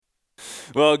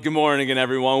Well, good morning again,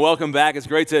 everyone. Welcome back. It's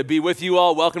great to be with you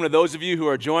all. Welcome to those of you who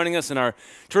are joining us in our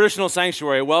traditional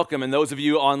sanctuary. Welcome. And those of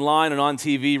you online and on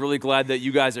TV, really glad that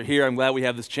you guys are here. I'm glad we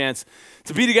have this chance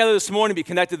to be together this morning, be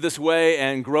connected this way,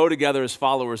 and grow together as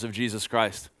followers of Jesus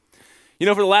Christ. You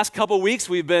know, for the last couple of weeks,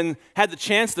 we've had the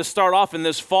chance to start off in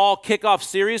this fall kickoff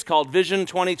series called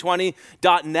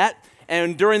Vision2020.net.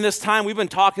 And during this time, we've been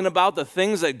talking about the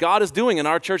things that God is doing in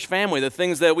our church family, the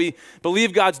things that we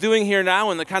believe God's doing here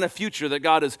now and the kind of future that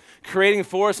God is creating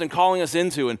for us and calling us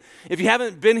into. And if you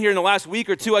haven't been here in the last week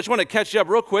or two, I just want to catch you up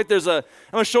real quick. I'm going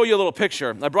to show you a little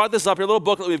picture. I brought this up here, a little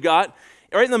booklet we've got.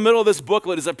 Right in the middle of this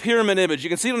booklet is a pyramid image. You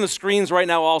can see it on the screens right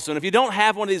now also. And if you don't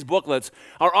have one of these booklets,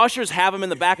 our ushers have them in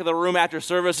the back of the room after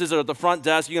services or at the front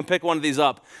desk. You can pick one of these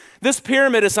up. This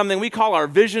pyramid is something we call our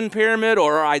vision pyramid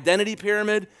or our identity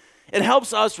pyramid. It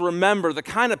helps us remember the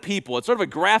kind of people. It's sort of a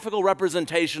graphical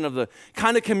representation of the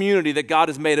kind of community that God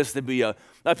has made us to be, a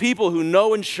people who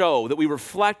know and show that we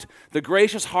reflect the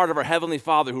gracious heart of our Heavenly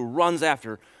Father who runs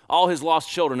after all His lost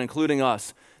children, including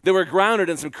us. That we're grounded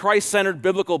in some Christ-centered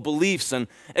biblical beliefs and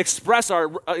express our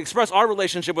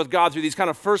relationship with God through these kind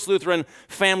of First Lutheran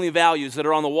family values that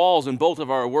are on the walls in both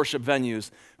of our worship venues,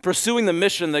 pursuing the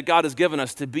mission that God has given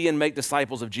us to be and make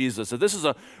disciples of Jesus. So this is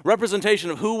a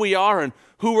representation of who we are and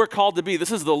who we're called to be.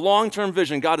 This is the long-term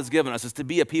vision God has given us, is to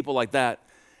be a people like that.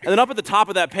 And then up at the top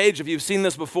of that page, if you've seen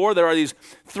this before, there are these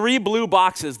 3 blue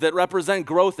boxes that represent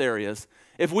growth areas.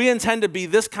 If we intend to be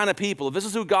this kind of people, if this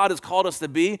is who God has called us to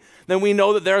be, then we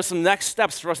know that there are some next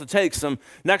steps for us to take, some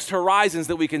next horizons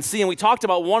that we can see. And we talked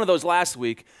about one of those last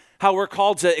week, how we're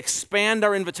called to expand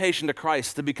our invitation to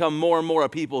Christ, to become more and more a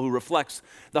people who reflects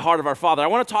the heart of our Father. I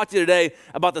want to talk to you today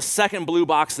about the second blue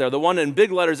box there, the one in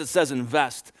big letters that says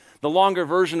invest. The longer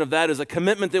version of that is a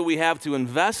commitment that we have to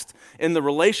invest in the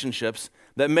relationships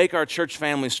that make our church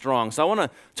family strong. So I want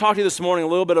to talk to you this morning a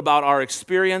little bit about our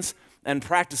experience and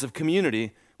practice of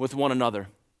community with one another.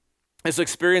 This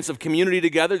experience of community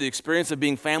together, the experience of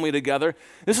being family together,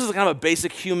 this is kind of a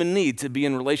basic human need to be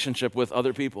in relationship with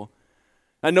other people.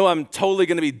 I know I'm totally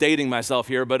going to be dating myself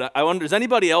here, but I wonder, is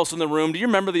anybody else in the room, do you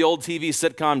remember the old TV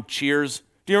sitcom Cheers?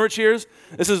 Do you remember Cheers?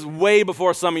 This is way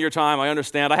before some of your time, I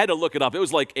understand. I had to look it up. It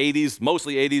was like 80s,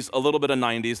 mostly 80s, a little bit of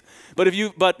 90s. But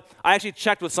I actually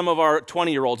checked with some of our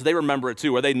 20-year-olds. They remember it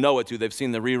too, or they know it too. They've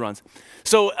seen the reruns.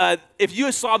 So if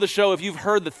you saw the show, if you've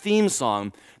heard the theme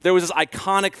song, there was this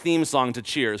iconic theme song to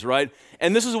Cheers, right?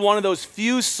 And this is one of those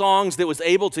few songs that was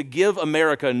able to give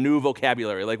America a new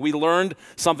vocabulary. Like, we learned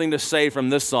something to say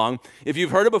from this song. If you've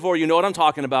heard it before, you know what I'm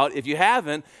talking about. If you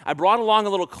haven't, I brought along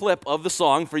a little clip of the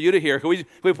song for you to hear. Can we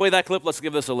play that clip? Let's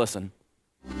give this a listen.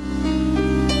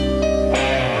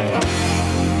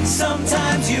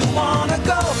 Sometimes you wanna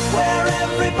go where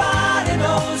everybody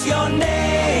knows your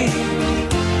name,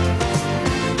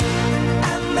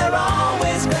 and they're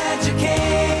always glad you came.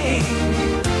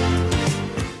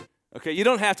 Okay, you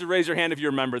don't have to raise your hand if you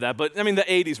remember that, but I mean, the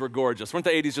 80s were gorgeous. Weren't the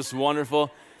 80s just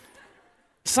wonderful?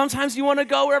 Sometimes you want to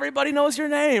go where everybody knows your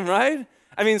name, right?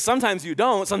 I mean, sometimes you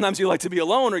don't. Sometimes you like to be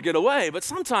alone or get away, but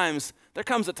sometimes there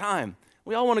comes a time.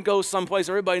 We all want to go someplace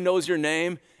everybody knows your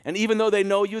name, and even though they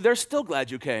know you, they're still glad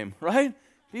you came, right?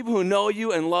 People who know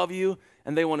you and love you,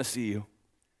 and they want to see you.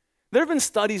 There have been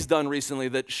studies done recently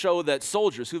that show that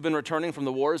soldiers who've been returning from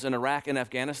the wars in Iraq and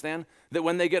Afghanistan, that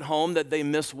when they get home, that they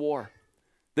miss war.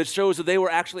 That shows that they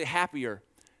were actually happier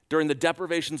during the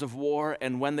deprivations of war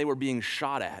and when they were being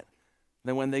shot at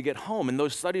than when they get home. And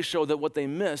those studies show that what they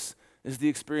miss is the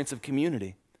experience of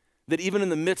community. That even in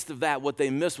the midst of that, what they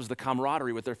missed was the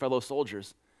camaraderie with their fellow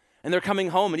soldiers. And they're coming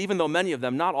home, and even though many of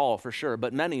them, not all for sure,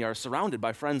 but many are surrounded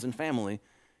by friends and family,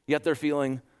 yet they're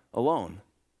feeling alone.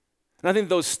 And I think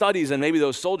those studies and maybe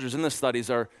those soldiers in the studies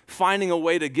are finding a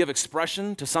way to give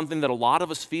expression to something that a lot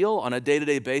of us feel on a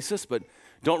day-to-day basis, but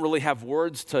don't really have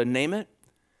words to name it.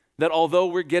 That although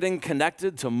we're getting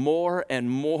connected to more and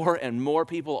more and more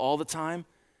people all the time,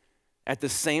 at the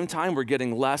same time, we're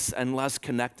getting less and less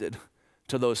connected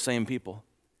to those same people.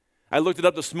 I looked it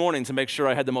up this morning to make sure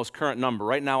I had the most current number.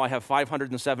 Right now, I have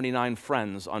 579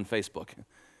 friends on Facebook.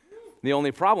 The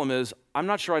only problem is, I'm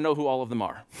not sure I know who all of them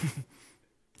are.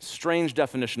 Strange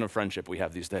definition of friendship we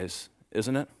have these days,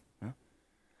 isn't it?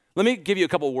 Let me give you a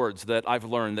couple words that I've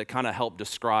learned that kind of help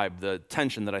describe the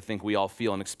tension that I think we all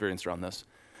feel and experience around this.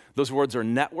 Those words are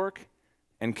network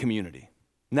and community.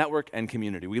 Network and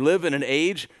community. We live in an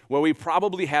age where we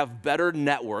probably have better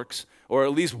networks, or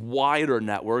at least wider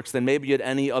networks, than maybe at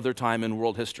any other time in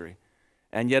world history.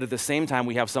 And yet at the same time,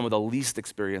 we have some of the least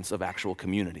experience of actual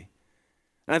community.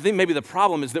 And I think maybe the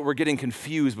problem is that we're getting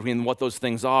confused between what those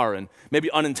things are, and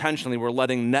maybe unintentionally we're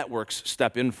letting networks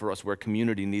step in for us where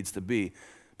community needs to be.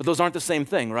 But those aren't the same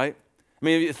thing, right? I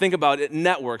mean, if you think about it,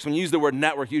 networks. When you use the word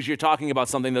network, usually you're talking about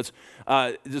something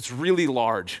that's really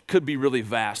large, could be really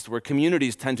vast, where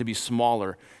communities tend to be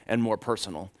smaller and more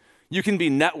personal. You can be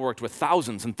networked with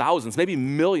thousands and thousands, maybe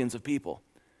millions of people.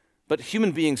 But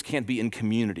human beings can't be in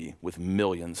community with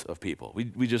millions of people.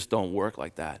 We just don't work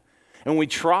like that. And when we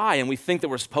try and we think that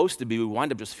we're supposed to be, we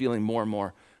wind up just feeling more and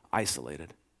more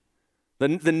isolated.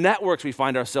 The networks we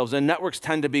find ourselves in, networks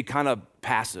tend to be kind of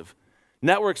passive.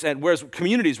 Networks, whereas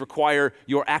communities require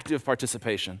your active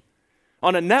participation.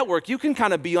 On a network, you can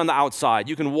kind of be on the outside.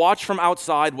 You can watch from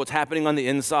outside what's happening on the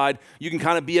inside. You can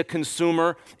kind of be a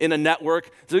consumer in a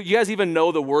network. So you guys even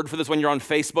know the word for this when you're on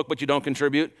Facebook but you don't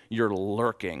contribute? You're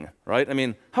lurking, right? I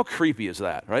mean, how creepy is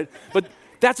that, right? But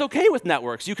that's okay with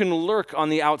networks. You can lurk on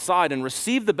the outside and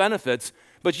receive the benefits,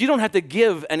 but you don't have to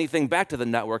give anything back to the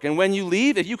network. And when you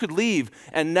leave, if you could leave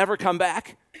and never come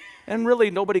back, and really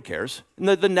nobody cares,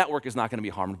 the network is not going to be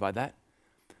harmed by that.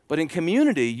 But in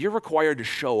community, you're required to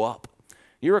show up.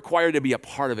 You're required to be a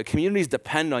part of it. Communities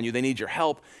depend on you. They need your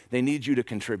help. They need you to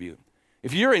contribute.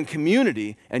 If you're in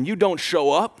community and you don't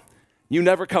show up, you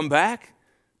never come back,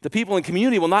 the people in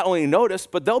community will not only notice,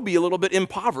 but they'll be a little bit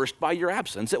impoverished by your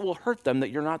absence. It will hurt them that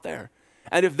you're not there.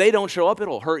 And if they don't show up,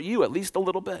 it'll hurt you at least a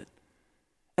little bit.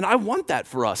 And I want that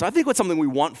for us. I think it's something we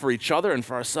want for each other and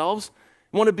for ourselves.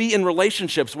 We want to be in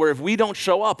relationships where if we don't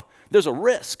show up, there's a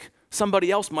risk.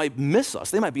 Somebody else might miss us.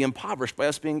 They might be impoverished by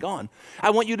us being gone.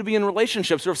 I want you to be in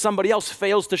relationships where if somebody else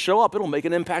fails to show up, it'll make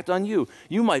an impact on you.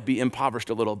 You might be impoverished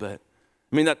a little bit.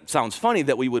 I mean, that sounds funny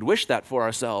that we would wish that for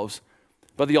ourselves,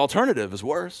 but the alternative is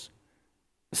worse.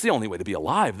 It's the only way to be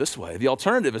alive this way. The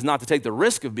alternative is not to take the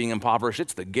risk of being impoverished.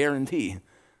 It's the guarantee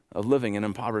of living an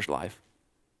impoverished life.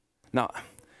 Now,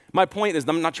 my point is,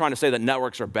 I'm not trying to say that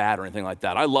networks are bad or anything like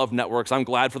that. I love networks. I'm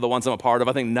glad for the ones I'm a part of.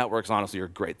 I think networks, honestly, are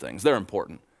great things. They're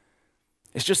important.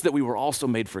 It's just that we were also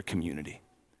made for community.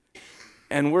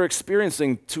 And we're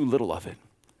experiencing too little of it.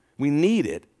 We need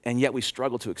it, and yet we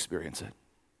struggle to experience it.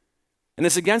 And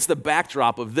it's against the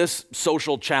backdrop of this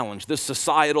social challenge, this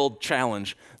societal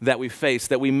challenge that we face,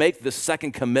 that we make this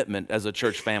second commitment as a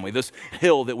church family, this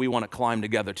hill that we want to climb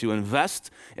together to invest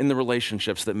in the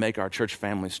relationships that make our church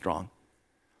family strong.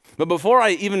 But before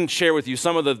I even share with you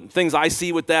some of the things I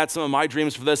see with that, some of my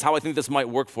dreams for this, how I think this might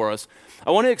work for us,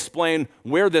 I want to explain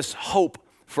where this hope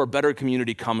for a better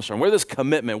community comes from, where this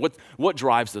commitment, what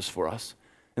drives this for us.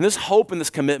 And this hope and this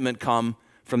commitment come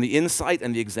from the insight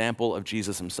and the example of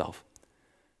Jesus himself.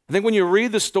 I think when you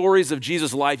read the stories of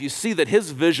Jesus' life, you see that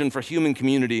his vision for human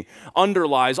community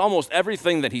underlies almost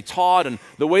everything that he taught and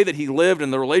the way that he lived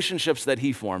and the relationships that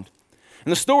he formed.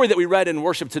 And the story that we read in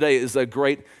worship today is a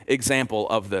great example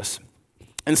of this.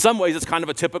 In some ways, it's kind of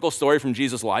a typical story from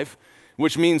Jesus' life,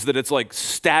 which means that it's like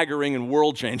staggering and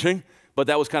world-changing, but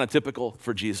that was kind of typical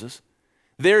for Jesus.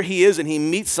 There he is, and he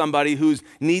meets somebody who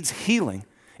needs healing.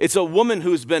 It's a woman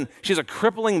she's a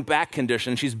crippling back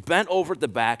condition. She's bent over at the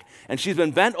back, and she's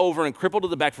been bent over and crippled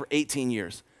at the back for 18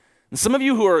 years. And some of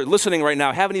you who are listening right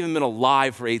now haven't even been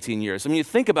alive for 18 years. I mean, you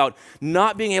think about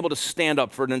not being able to stand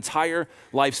up for an entire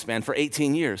lifespan for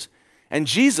 18 years. And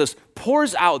Jesus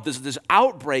pours out this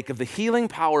outbreak of the healing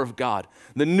power of God,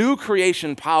 the new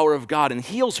creation power of God, and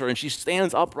heals her, and she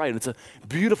stands upright. It's a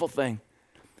beautiful thing.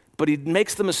 But he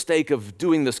makes the mistake of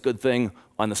doing this good thing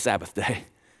on the Sabbath day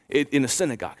in a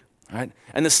synagogue. Right?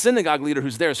 And the synagogue leader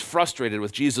who's there is frustrated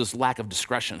with Jesus' lack of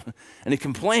discretion. And he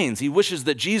complains. He wishes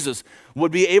that Jesus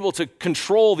would be able to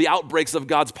control the outbreaks of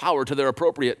God's power to their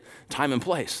appropriate time and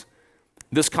place.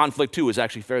 This conflict, too, is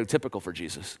actually fairly typical for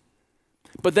Jesus.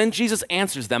 But then Jesus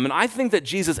answers them, and I think that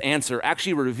Jesus' answer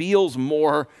actually reveals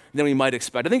more than we might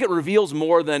expect. I think it reveals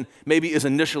more than maybe is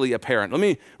initially apparent. Let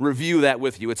me review that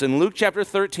with you. It's in Luke chapter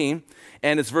 13,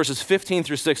 and it's verses 15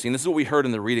 through 16. This is what we heard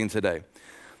in the reading today.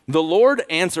 The Lord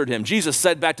answered him. Jesus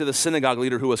said back to the synagogue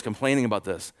leader who was complaining about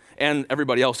this, and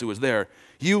everybody else who was there,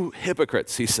 "You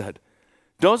hypocrites," he said.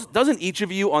 Doesn't each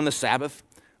of you on the Sabbath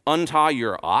untie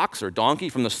your ox or donkey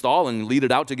from the stall and lead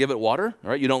it out to give it water? All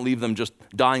right, you don't leave them just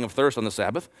dying of thirst on the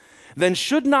Sabbath. Then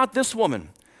should not this woman,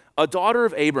 a daughter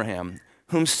of Abraham,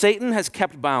 whom Satan has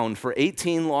kept bound for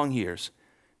 18 long years,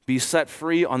 be set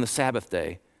free on the Sabbath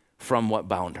day from what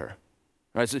bound her?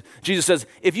 All right, so Jesus says,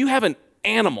 if you have an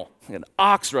animal, an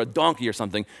ox or a donkey or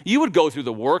something, you would go through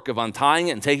the work of untying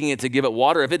it and taking it to give it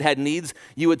water. If it had needs,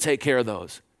 you would take care of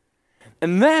those.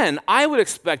 And then I would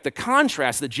expect the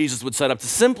contrast that Jesus would set up to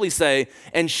simply say,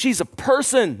 and she's a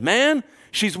person, man.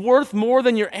 She's worth more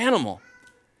than your animal.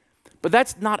 But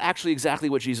that's not actually exactly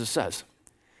what Jesus says.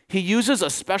 He uses a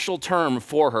special term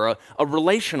for her, a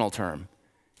relational term.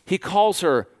 He calls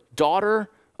her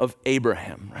daughter of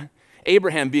Abraham, right?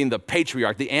 Abraham being the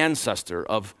patriarch, the ancestor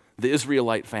of the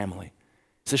Israelite family.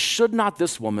 He says, should not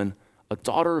this woman, a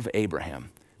daughter of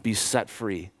Abraham, be set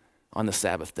free on the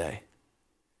Sabbath day?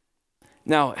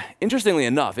 Now, interestingly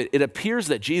enough, it appears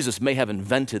that Jesus may have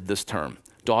invented this term,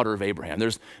 daughter of Abraham.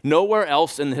 There's nowhere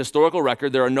else in the historical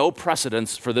record, there are no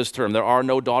precedents for this term. There are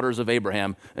no daughters of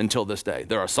Abraham until this day.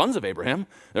 There are sons of Abraham,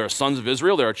 there are sons of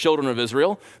Israel, there are children of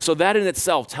Israel. So that in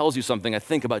itself tells you something, I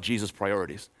think, about Jesus'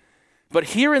 priorities. But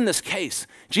here in this case,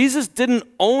 Jesus didn't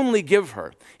only give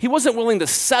her, he wasn't willing to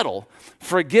settle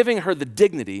for giving her the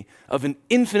dignity of an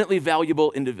infinitely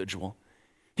valuable individual.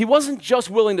 He wasn't just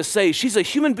willing to say she's a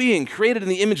human being created in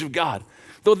the image of God,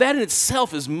 though that in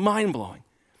itself is mind-blowing.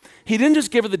 He didn't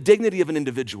just give her the dignity of an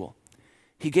individual.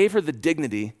 He gave her the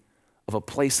dignity of a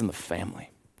place in the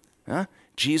family.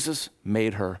 Jesus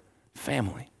made her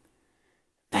family.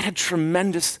 That had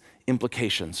tremendous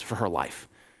implications for her life.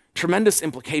 Tremendous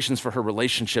implications for her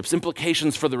relationships,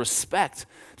 implications for the respect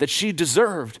that she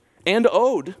deserved and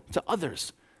owed to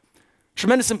others.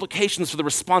 Tremendous implications for the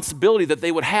responsibility that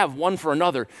they would have one for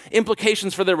another,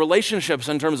 implications for their relationships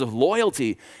in terms of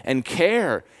loyalty and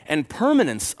care and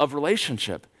permanence of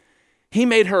relationship. He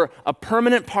made her a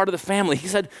permanent part of the family. He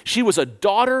said she was a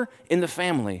daughter in the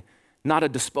family, not a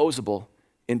disposable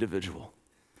individual.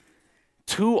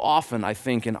 Too often, I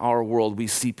think, in our world, we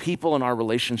see people in our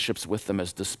relationships with them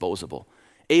as disposable,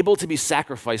 able to be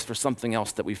sacrificed for something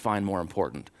else that we find more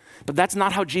important. But that's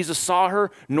not how Jesus saw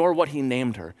her, nor what he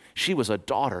named her. She was a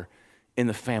daughter in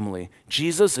the family.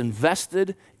 Jesus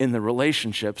invested in the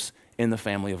relationships in the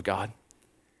family of God.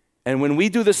 And when we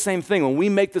do the same thing, when we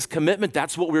make this commitment,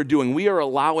 that's what we're doing. We are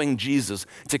allowing Jesus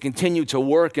to continue to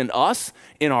work in us,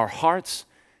 in our hearts,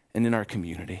 and in our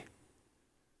community.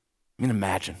 I mean,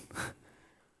 imagine.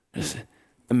 Just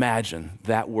imagine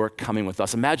that work coming with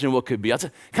us. Imagine what could be. That's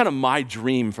kind of my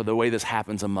dream for the way this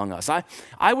happens among us. I'd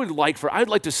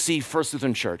like to see First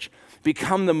Lutheran Church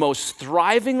become the most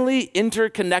thrivingly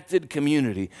interconnected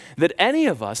community that any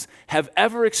of us have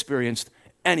ever experienced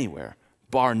anywhere,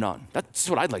 bar none. That's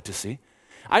what I'd like to see.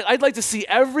 I'd like to see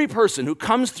every person who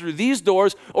comes through these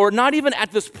doors, or not even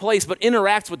at this place, but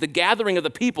interacts with the gathering of the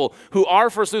people who are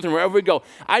First Lutheran, wherever we go,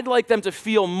 I'd like them to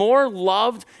feel more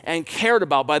loved and cared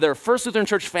about by their First Lutheran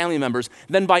Church family members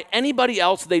than by anybody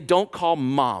else they don't call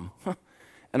mom.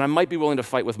 And I might be willing to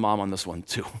fight with mom on this one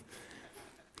too.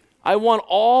 I want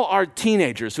all our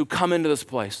teenagers who come into this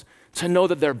place to know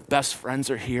that their best friends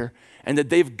are here and that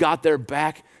they've got their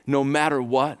back no matter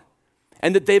what.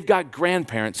 And that they've got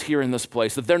grandparents here in this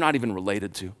place that they're not even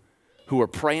related to, who are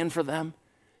praying for them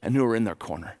and who are in their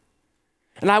corner.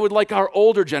 And I would like our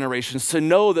older generations to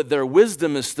know that their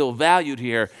wisdom is still valued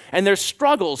here and their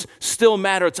struggles still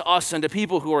matter to us and to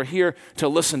people who are here to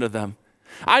listen to them.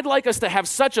 I'd like us to have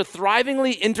such a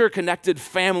thrivingly interconnected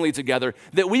family together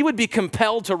that we would be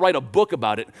compelled to write a book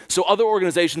about it so other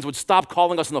organizations would stop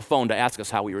calling us on the phone to ask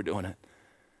us how we were doing it.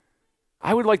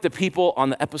 I would like the people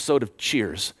on the episode of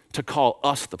Cheers to call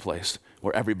us the place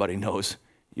where everybody knows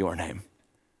your name.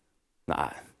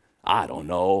 I don't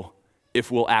know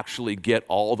if we'll actually get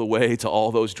all the way to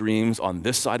all those dreams on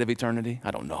this side of eternity.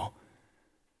 I don't know.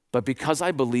 But because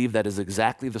I believe that is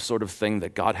exactly the sort of thing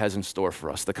that God has in store for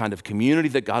us, the kind of community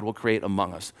that God will create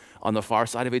among us on the far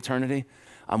side of eternity,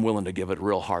 I'm willing to give it a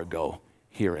real hard go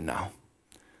here and now.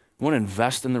 I want to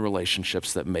invest in the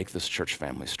relationships that make this church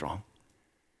family strong.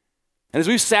 And as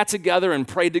we've sat together and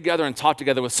prayed together and talked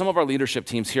together with some of our leadership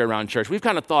teams here around church, we've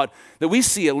kind of thought that we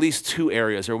see at least two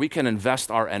areas where we can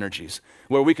invest our energies,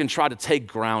 where we can try to take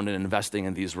ground in investing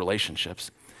in these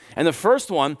relationships. And the first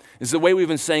one is the way we've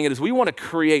been saying it is we want to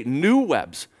create new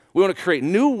webs. We want to create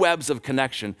new webs of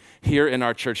connection here in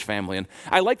our church family. And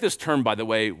I like this term, by the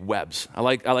way, webs. I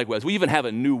like webs. We even have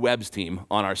a new webs team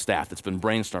on our staff that's been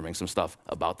brainstorming some stuff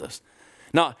about this.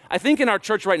 Now, I think in our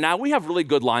church right now, we have really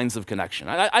good lines of connection.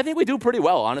 I think we do pretty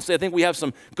well, honestly. I think we have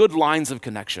some good lines of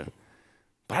connection.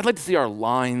 But I'd like to see our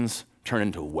lines turn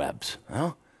into webs.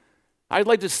 I'd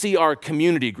like to see our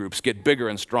community groups get bigger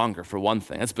and stronger, for one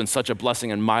thing. That's been such a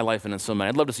blessing in my life and in so many.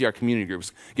 I'd love to see our community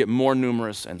groups get more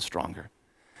numerous and stronger.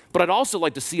 But I'd also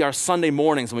like to see our Sunday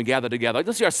mornings when we gather together. I'd like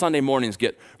to see our Sunday mornings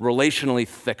get relationally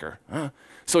thicker.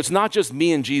 So it's not just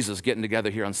me and Jesus getting together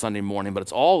here on Sunday morning, but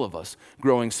it's all of us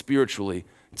growing spiritually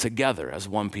together as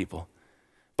one people.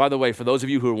 By the way, for those of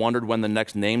you who wondered when the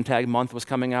next name tag month was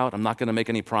coming out, I'm not going to make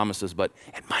any promises, but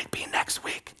it might be next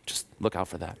week. Just look out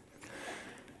for that.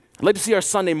 I'd like to see our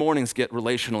Sunday mornings get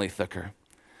relationally thicker.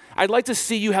 I'd like to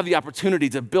see you have the opportunity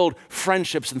to build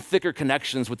friendships and thicker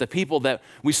connections with the people that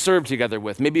we serve together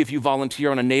with. Maybe if you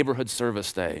volunteer on a neighborhood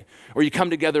service day, or you come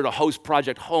together to host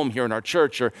Project Home here in our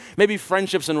church, or maybe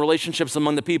friendships and relationships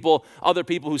among other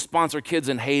people who sponsor kids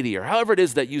in Haiti, or however it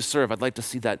is that you serve. I'd like to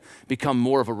see that become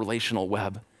more of a relational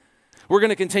web. We're going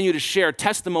to continue to share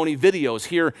testimony videos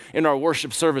here in our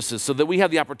worship services so that we have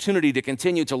the opportunity to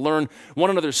continue to learn one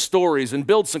another's stories and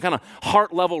build some kind of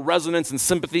heart-level resonance and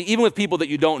sympathy, even with people that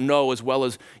you don't know as well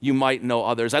as you might know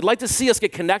others. I'd like to see us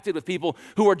get connected with people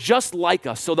who are just like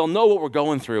us so they'll know what we're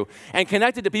going through, and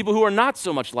connected to people who are not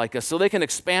so much like us so they can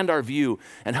expand our view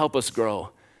and help us grow.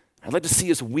 I'd like to see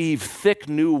us weave thick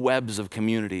new webs of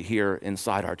community here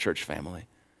inside our church family.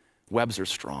 Webs are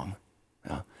strong.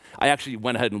 Yeah. I actually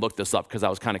went ahead and looked this up because I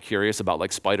was kind of curious about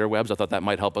like spider webs. I thought that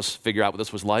might help us figure out what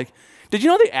this was like. Did you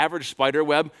know the average spider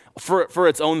web for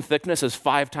its own thickness is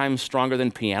 5 times stronger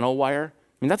than piano wire?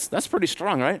 I mean, that's pretty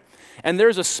strong, right? And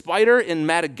there's a spider in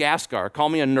Madagascar. Call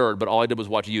me a nerd, but all I did was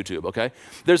watch YouTube, okay?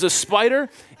 There's a spider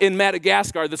in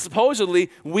Madagascar that supposedly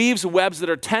weaves webs that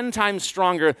are 10 times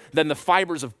stronger than the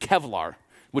fibers of Kevlar,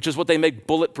 which is what they make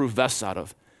bulletproof vests out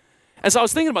of. And so I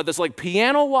was thinking about this, like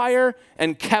piano wire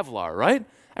and Kevlar, right?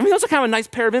 I mean, those are kind of a nice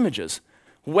pair of images.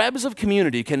 Webs of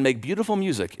community can make beautiful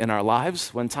music in our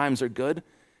lives when times are good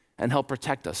and help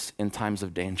protect us in times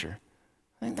of danger.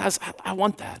 I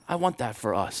want that. I want that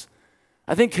for us.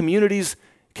 I think communities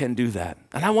can do that.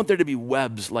 And I want there to be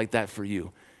webs like that for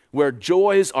you, where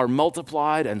joys are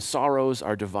multiplied and sorrows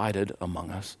are divided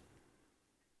among us.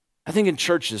 I think in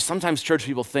churches, sometimes church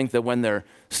people think that when they're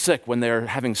sick, when they're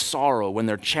having sorrow, when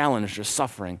they're challenged or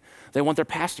suffering, they want their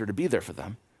pastor to be there for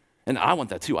them. And I want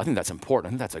that too. I think that's important. I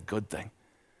think that's a good thing.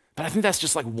 But I think that's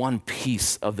just like one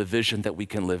piece of the vision that we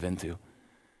can live into.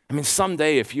 I mean,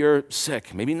 someday if you're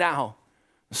sick, maybe now,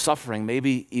 suffering,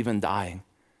 maybe even dying,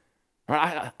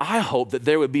 right? I hope that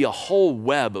there would be a whole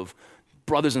web of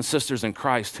brothers and sisters in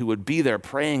Christ who would be there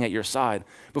praying at your side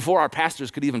before our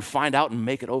pastors could even find out and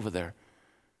make it over there.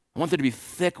 I want there to be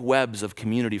thick webs of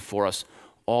community for us,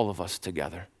 all of us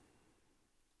together.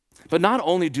 But not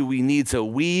only do we need to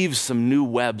weave some new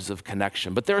webs of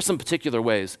connection, but there are some particular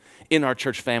ways in our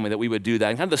church family that we would do that.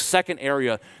 And kind of the second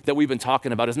area that we've been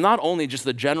talking about is not only just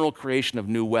the general creation of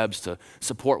new webs to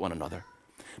support one another,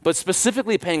 but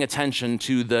specifically paying attention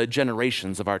to the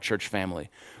generations of our church family.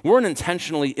 We're an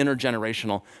intentionally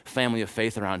intergenerational family of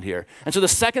faith around here. And so the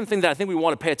second thing that I think we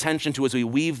want to pay attention to as we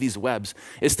weave these webs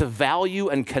is to value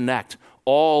and connect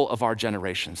all of our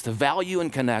generations, to value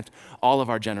and connect all of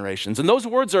our generations. And those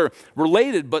words are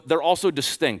related, but they're also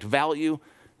distinct, value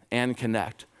and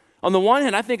connect. On the one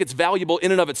hand, I think it's valuable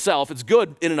in and of itself. It's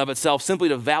good in and of itself simply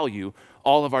to value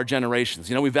all of our generations.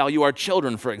 You know, we value our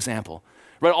children, for example.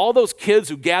 Right, all those kids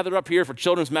who gather up here for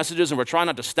children's messages and we're trying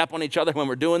not to step on each other when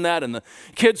we're doing that, and the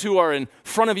kids who are in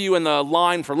front of you in the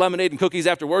line for lemonade and cookies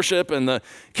after worship, and the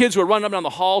kids who are running up and down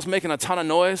the halls making a ton of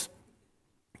noise,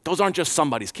 those aren't just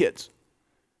somebody's kids.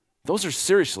 Those are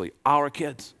seriously our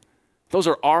kids. Those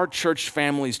are our church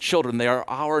family's children. They are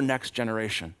our next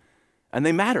generation, and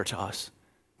they matter to us.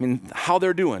 I mean, how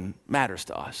they're doing matters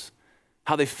to us.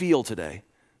 How they feel today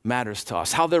matters to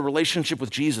us. How their relationship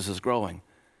with Jesus is growing,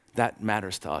 that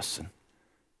matters to us. And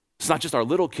it's not just our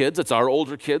little kids, it's our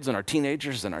older kids and our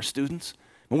teenagers and our students.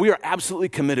 And we are absolutely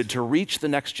committed to reach the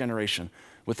next generation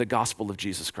with the gospel of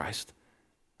Jesus Christ.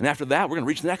 And after that, we're going to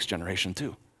reach the next generation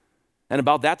too. And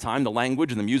about that time, the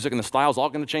language and the music and the style is all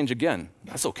going to change again.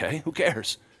 That's okay. Who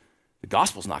cares? The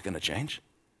gospel's not going to change.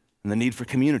 And the need for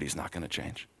community is not going to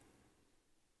change.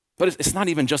 But it's not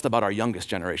even just about our youngest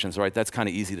generations, right? That's kind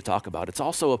of easy to talk about. It's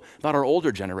also about our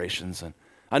older generations. And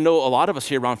I know a lot of us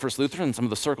here around First Lutheran, some of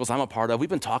the circles I'm a part of, we've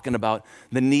been talking about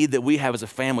the need that we have as a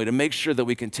family to make sure that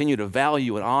we continue to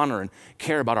value and honor and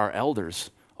care about our elders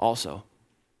also.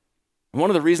 And one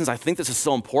of the reasons I think this is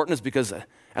so important is because,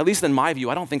 at least in my view,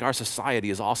 I don't think our society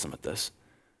is awesome at this.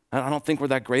 I don't think we're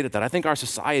that great at that. I think our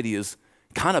society is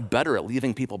kind of better at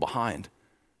leaving people behind,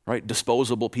 right?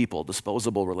 Disposable people,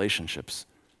 disposable relationships,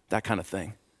 that kind of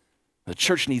thing. The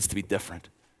church needs to be different.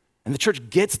 And the church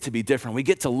gets to be different. We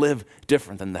get to live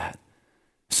different than that.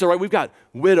 So, right, we've got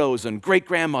widows and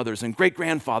great-grandmothers and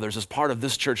great-grandfathers as part of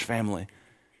this church family.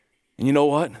 And you know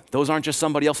what? Those aren't just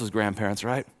somebody else's grandparents,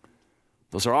 right?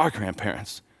 Those are our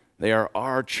grandparents. They are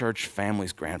our church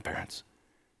family's grandparents.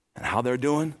 And how they're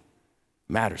doing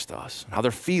matters to us. And how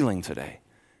they're feeling today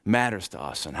matters to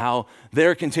us. And how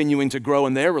they're continuing to grow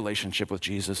in their relationship with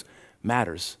Jesus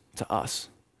matters to us.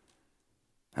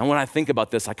 And when I think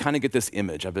about this, I kind of get this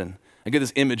image. I get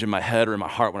this image in my head or in my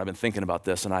heart when I've been thinking about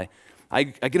this, and I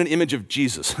get an image of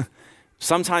Jesus,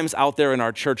 sometimes out there in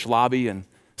our church lobby, and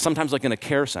sometimes like in a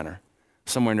care center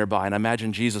somewhere nearby. And I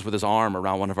imagine Jesus with his arm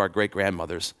around one of our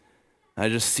great-grandmothers. And I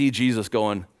just see Jesus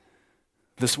going,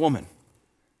 this woman,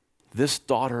 this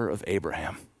daughter of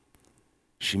Abraham,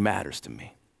 she matters to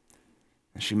me.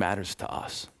 And she matters to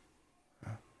us.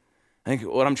 I think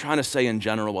what I'm trying to say in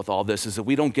general with all this is that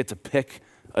we don't get to pick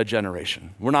a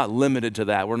generation. We're not limited to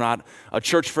that. We're not a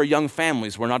church for young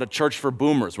families. We're not a church for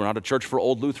boomers. We're not a church for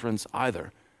old Lutherans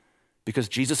either. Because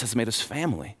Jesus has made us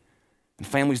family. And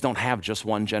families don't have just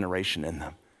one generation in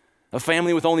them. A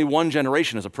family with only one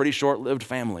generation is a pretty short-lived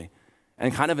family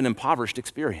and kind of an impoverished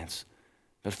experience.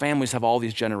 But families have all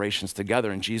these generations together,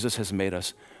 and Jesus has made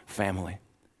us family.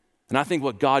 And I think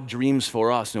what God dreams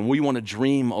for us, and we want to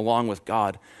dream along with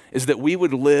God, is that we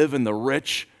would live in the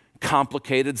rich,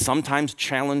 complicated, sometimes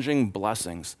challenging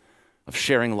blessings of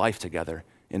sharing life together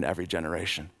in every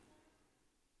generation.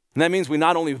 And that means we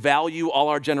not only value all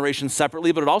our generations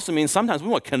separately, but it also means sometimes we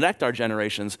want to connect our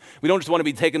generations. We don't just want to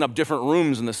be taking up different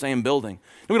rooms in the same building.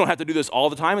 We don't have to do this all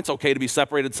the time. It's okay to be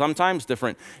separated sometimes,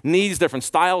 different needs, different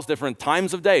styles, different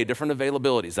times of day, different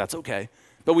availabilities. That's okay.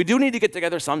 But we do need to get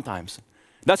together sometimes.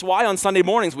 That's why on Sunday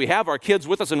mornings we have our kids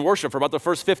with us in worship for about the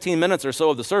first 15 minutes or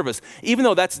so of the service, even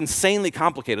though that's insanely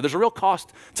complicated. There's a real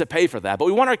cost to pay for that. But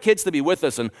we want our kids to be with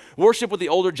us and worship with the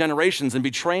older generations and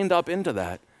be trained up into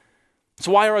that. It's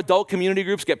why our adult community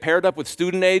groups get paired up with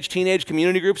student age, teenage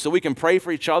community groups so we can pray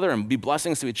for each other and be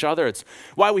blessings to each other. It's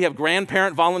why we have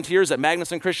grandparent volunteers at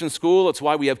Magnuson Christian School. It's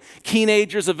why we have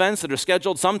teenagers events that are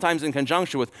scheduled sometimes in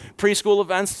conjunction with preschool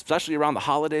events, especially around the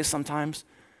holidays sometimes.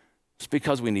 It's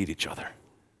because we need each other.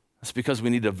 It's because we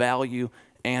need to value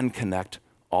and connect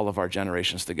all of our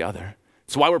generations together.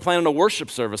 It's why we're planning a worship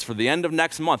service for the end of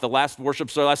next month, the last worship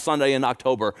service, last Sunday in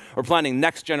October. We're planning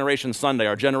Next Generation Sunday.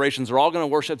 Our generations are all going to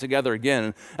worship together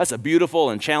again. That's a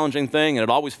beautiful and challenging thing, and it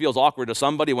always feels awkward to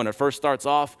somebody when it first starts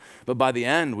off. But by the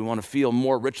end, we want to feel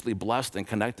more richly blessed and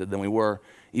connected than we were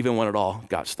even when it all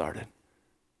got started.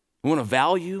 We want to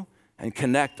value and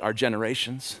connect our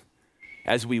generations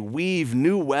as we weave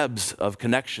new webs of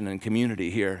connection and community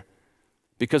here,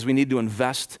 because we need to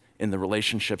invest in the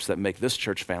relationships that make this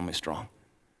church family strong,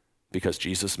 because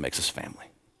Jesus makes us family.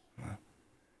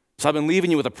 So I've been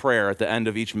leaving you with a prayer at the end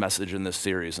of each message in this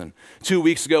series. And 2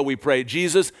 weeks ago, we prayed,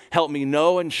 Jesus, help me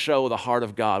know and show the heart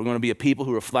of God. We want to be a people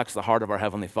who reflects the heart of our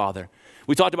Heavenly Father.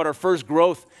 We talked about our first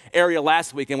growth area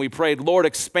last week, and we prayed, Lord,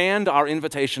 expand our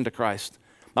invitation to Christ.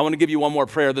 I want to give you one more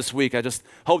prayer this week. I just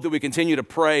hope that we continue to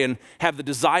pray and have the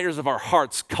desires of our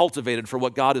hearts cultivated for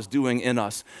what God is doing in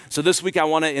us. So this week, I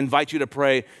want to invite you to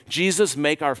pray, Jesus,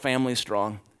 make our family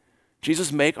strong.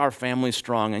 Jesus, make our family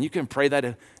strong. And you can pray that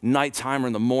at nighttime or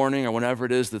in the morning or whenever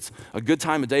it is that's a good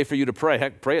time of day for you to pray.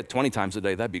 Heck, pray it 20 times a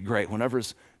day. That'd be great,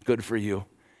 whenever's good for you.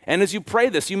 And as you pray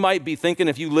this, you might be thinking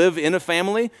if you live in a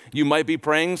family, you might be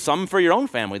praying some for your own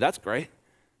family. That's great.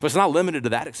 But it's not limited to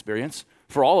that experience.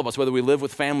 For all of us, whether we live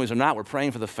with families or not, we're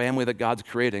praying for the family that God's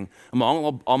creating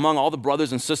among all the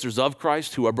brothers and sisters of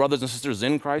Christ, who are brothers and sisters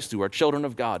in Christ, who are children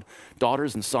of God,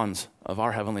 daughters and sons of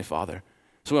our Heavenly Father.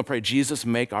 So we're going to pray, Jesus,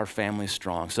 make our family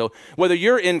strong. So whether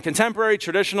you're in contemporary,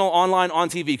 traditional, online, on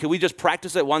TV, could we just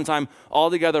practice it one time all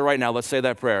together right now? Let's say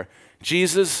that prayer.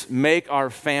 Jesus, make our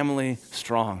family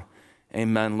strong.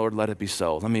 Amen. Lord, let it be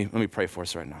so. Let me pray for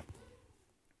us right now.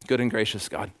 Good and gracious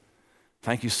God,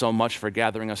 thank you so much for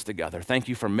gathering us together. Thank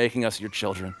you for making us your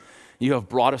children. You have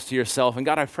brought us to yourself. And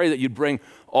God, I pray that you'd bring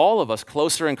all of us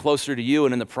closer and closer to you.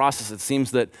 And in the process, it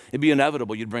seems that it'd be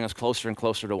inevitable you'd bring us closer and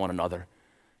closer to one another.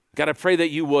 God, I pray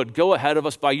that you would go ahead of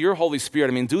us by your Holy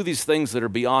Spirit. Do these things that are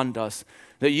beyond us,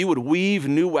 that you would weave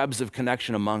new webs of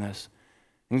connection among us.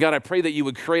 And God, I pray that you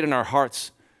would create in our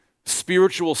hearts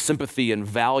spiritual sympathy and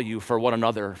value for one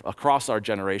another across our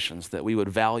generations, that we would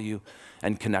value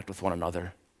and connect with one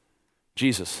another.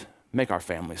 Jesus, make our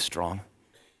families strong.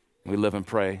 We live and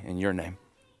pray in your name.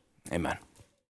 Amen.